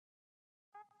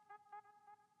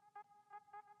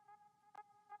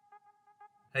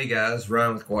Hey guys,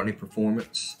 Ryan with Quality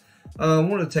Performance. I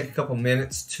wanted to take a couple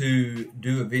minutes to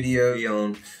do a video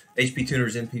on HP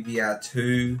Tuner's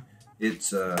MPVI-2.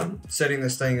 It's setting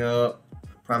this thing up.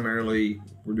 Primarily,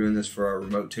 we're doing this for our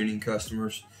remote tuning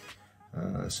customers.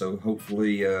 So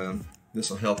hopefully this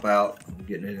will help out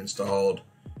getting it installed,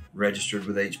 registered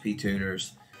with HP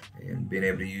Tuners, and being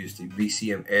able to use the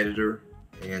VCM editor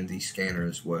and the scanner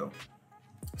as well.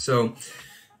 So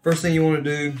first thing you want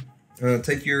to do,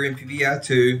 take your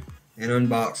MPVI2 and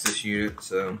unbox this unit.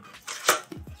 So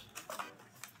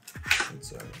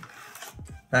it's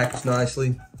packaged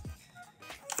nicely.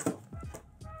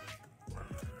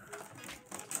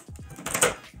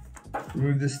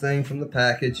 Remove this thing from the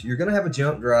package. You're going to have a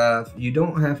jump drive. You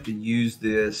don't have to use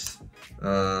this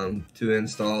to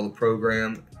install the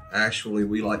program. Actually,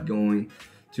 we like going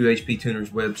to HP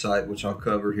Tuner's website, which I'll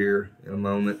cover here in a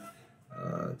moment,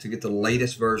 to get the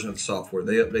latest version of the software.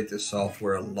 They update this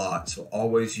software a lot, so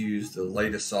always use the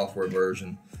latest software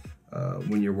version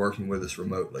when you're working with us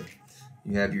remotely.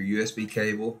 You have your USB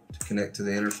cable to connect to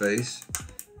the interface,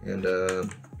 and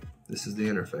this is the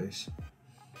interface.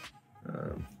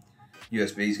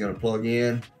 USB is going to plug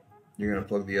in. You're going to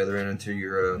plug the other end into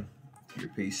your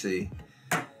PC,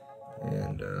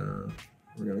 and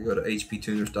we're going to go to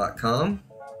hptuners.com.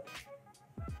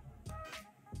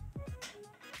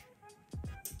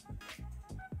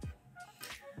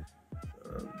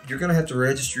 You're going to have to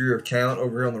register your account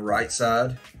over here on the right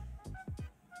side.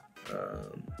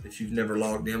 If you've never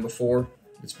logged in before,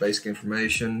 it's basic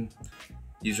information,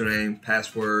 username,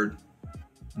 password,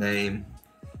 name.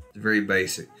 It's very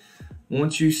basic.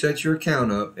 Once you set your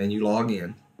account up and you log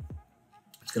in,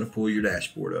 it's going to pull your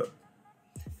dashboard up.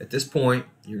 At this point,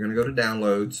 you're going to go to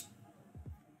Downloads,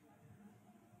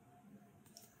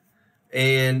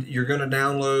 and you're going to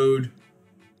download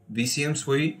VCM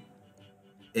Suite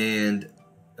and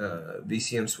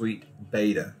VCM Suite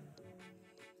Beta.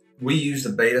 We use the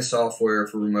beta software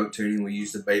for remote tuning. We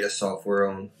use the beta software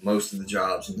on most of the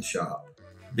jobs in the shop.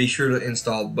 Be sure to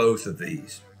install both of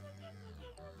these.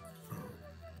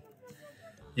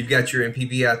 You've got your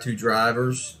MPVI2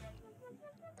 drivers,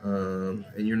 and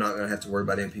you're not going to have to worry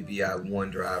about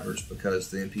MPVI1 drivers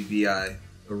because the MPVI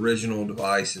original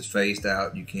device is phased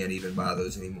out. You can't even buy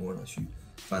those anymore unless you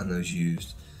find those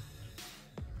used.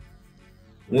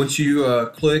 Once you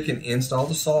click and install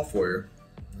the software,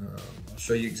 I'll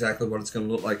show you exactly what it's going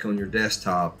to look like on your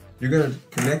desktop. You're going to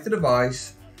connect the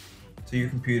device to your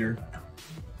computer,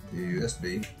 the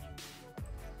USB.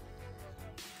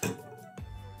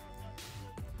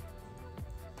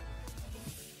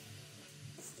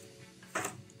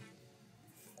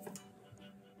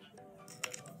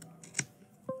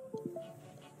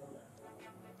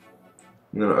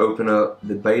 I'm going to open up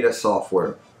the beta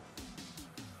software.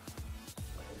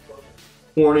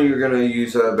 Warning, you're going to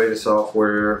use beta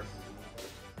software.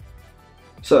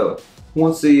 So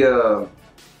once the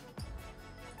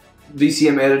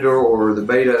VCM editor or the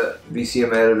beta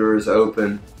VCM editor is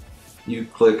open, you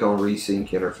click on Resync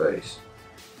Interface.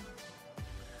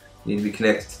 You need to be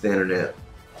connected to the internet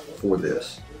for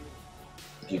this.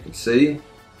 As you can see,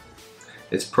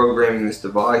 it's programming this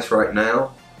device right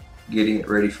now, getting it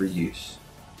ready for use.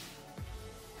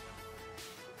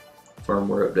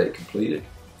 Firmware update completed.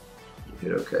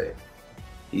 Hit OK.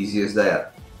 Easy as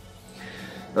that.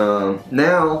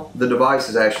 Now the device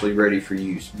is actually ready for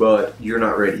use, but you're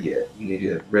not ready yet. You need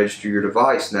to register your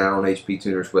device now on HP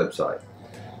Tuner's website.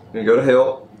 You're going to go to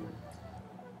Help.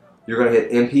 You're going to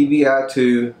hit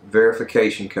MPVI2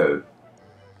 verification code.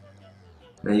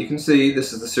 Now you can see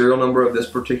this is the serial number of this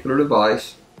particular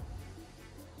device.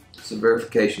 It's a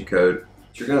verification code.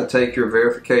 You're going to take your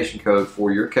verification code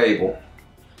for your cable.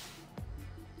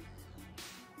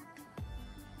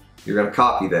 You're going to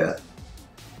copy that.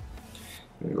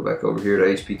 You're going to go back over here to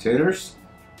HP Tuners.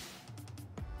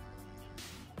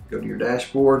 Go to your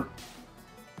dashboard.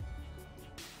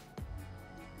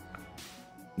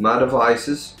 My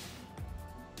Devices.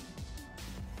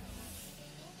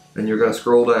 And you're going to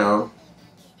scroll down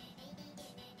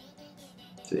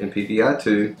to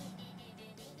MPVI2.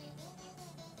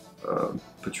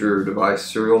 Put your device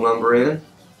serial number in,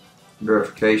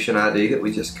 verification ID that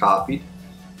we just copied,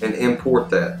 and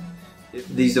import that.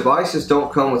 These devices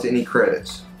don't come with any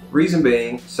credits. Reason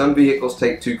being, some vehicles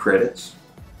take 2 credits.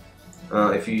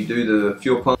 If you do the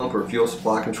fuel pump or fuel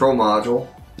supply control module,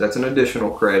 that's an additional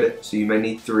credit, so you may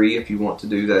need 3 if you want to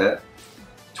do that.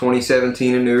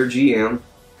 2017 and newer GM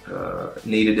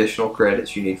need additional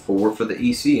credits. You need 4 for the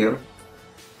ECM.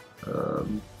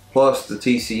 Plus the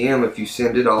TCM if you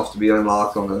send it off to be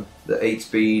unlocked on the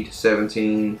 8-speed,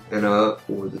 17 and up,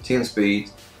 or the 10 speed.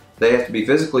 They have to be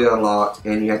physically unlocked,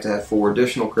 and you have to have 4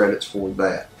 additional credits for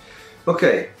that.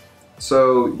 Okay,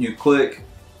 so you click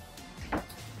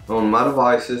on My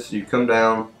Devices, you come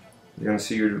down, you're going to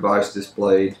see your device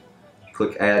displayed. You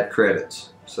click Add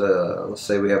Credits. So let's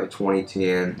say we have a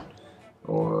 2010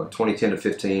 or 2010 to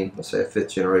 15, let's say a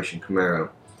 5th generation Camaro.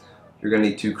 You're going to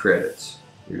need 2 credits.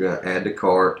 You're going to add to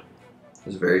cart.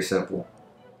 It's very simple.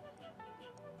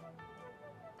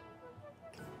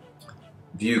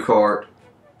 View cart.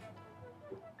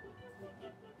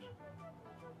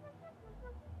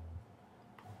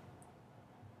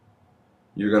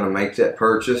 You're going to make that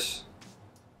purchase.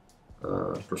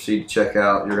 Proceed to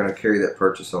checkout. You're going to carry that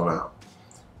purchase on out.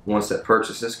 Once that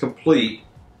purchase is complete,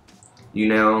 you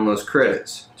now own those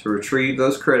credits. To retrieve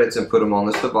those credits and put them on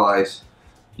this device,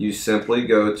 you simply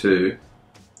go to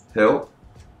Help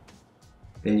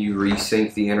and you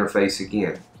resync the interface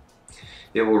again.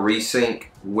 It will resync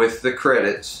with the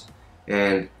credits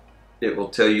and it will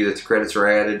tell you that the credits are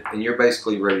added and you're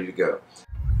basically ready to go.